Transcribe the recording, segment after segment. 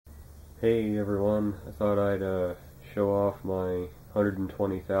Hey everyone, I thought I'd show off my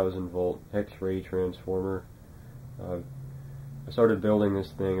 120,000 volt X-ray transformer. I started building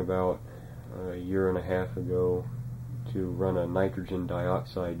this thing about a year and a half ago to run a nitrogen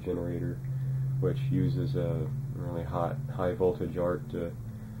dioxide generator, which uses a really high voltage arc to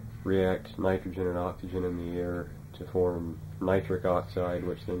react nitrogen and oxygen in the air to form nitric oxide,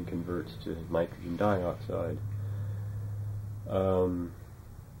 which then converts to nitrogen dioxide.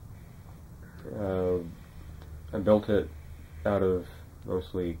 I built it out of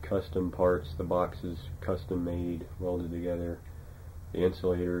mostly custom parts. The box is custom made, welded together. The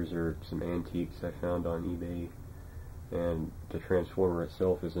insulators are some antiques I found on eBay, and the transformer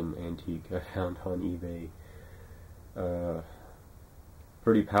itself is an antique I found on eBay.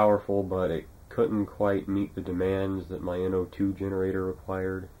 Pretty powerful, but it couldn't quite meet the demands that my NO2 generator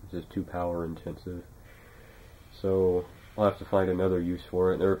required. It's just too power intensive. So I'll have to find another use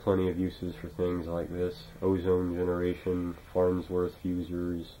for it. There are plenty of uses for things like this. Ozone generation, Farnsworth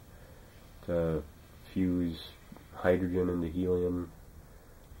fusers to fuse hydrogen into helium.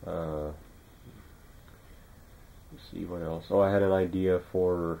 Let's see what else. Oh, I had an idea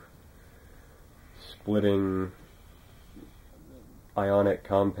for splitting ionic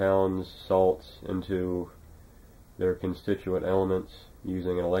compounds, salts, into their constituent elements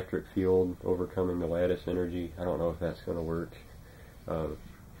using an electric field overcoming the lattice energy. I don't know if that's going to work.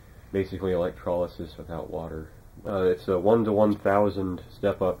 Basically electrolysis without water. It's a 1 to 1000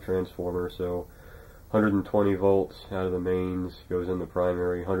 step-up transformer, so 120 volts out of the mains goes in the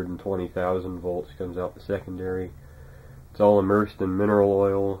primary, 120,000 volts comes out the secondary. It's all immersed in mineral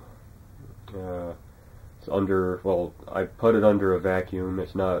oil. It's under, well, I put it under a vacuum.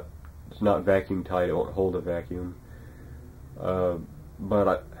 It's not vacuum tight, it won't hold a vacuum.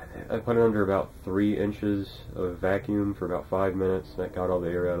 But I put it under about 3 inches of vacuum for about 5 minutes. That got all the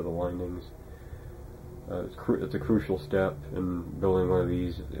air out of the windings. It's a crucial step in building one of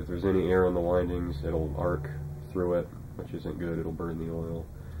these. If there's any air in the windings, it'll arc through it, which isn't good. It'll burn the oil.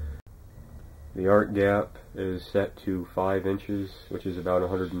 The arc gap is set to 5 inches, which is about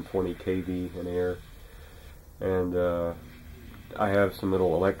 120 kV in air. And I have some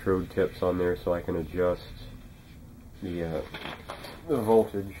little electrode tips on there so I can adjust the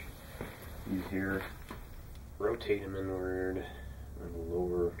voltage. These here, rotate them inward and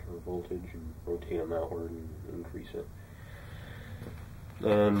lower the voltage, and rotate them outward and increase it.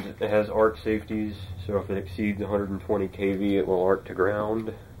 And it has arc safeties, so if it exceeds 120 kV it will arc to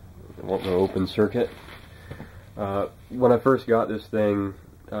ground. It won't go open circuit. When I first got this thing,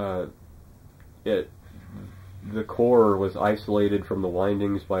 the core was isolated from the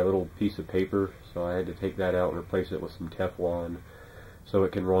windings by a little piece of paper, so I had to take that out and replace it with some Teflon so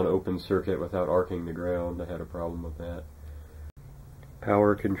it can run open circuit without arcing the ground. I had a problem with that.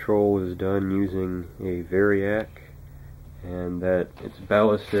 Power control is done using a variac, and that it's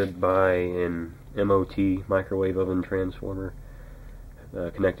ballasted by an MOT, microwave oven transformer,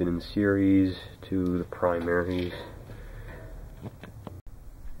 connected in series to the primaries.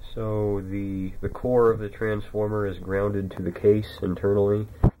 So the core of the transformer is grounded to the case internally,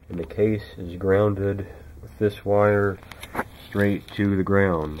 and the case is grounded with this wire straight to the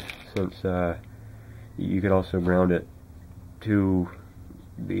ground. Since you could also ground it to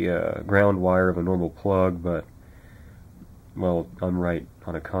the ground wire of a normal plug, but, well, I'm right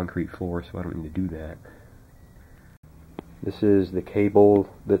on a concrete floor, so I don't need to do that. This is the cable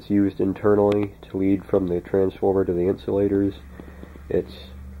that's used internally to lead from the transformer to the insulators.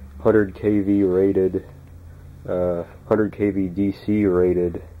 It's 100 kV rated, 100 kV DC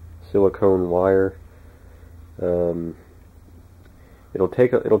rated silicone wire. It'll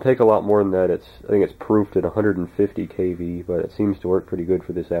take a lot more than that. I think it's proofed at 150 kV, but it seems to work pretty good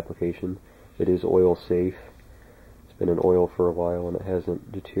for this application. It is oil safe. It's been in oil for a while and it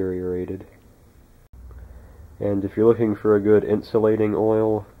hasn't deteriorated. And if you're looking for a good insulating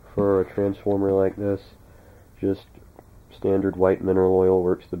oil for a transformer like this, just standard white mineral oil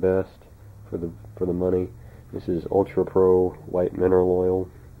works the best for the money. This is Ultra Pro white mineral oil.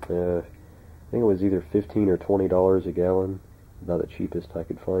 I think it was either $15 or $20 a gallon, about the cheapest I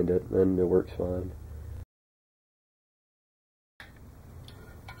could find it, and it works fine.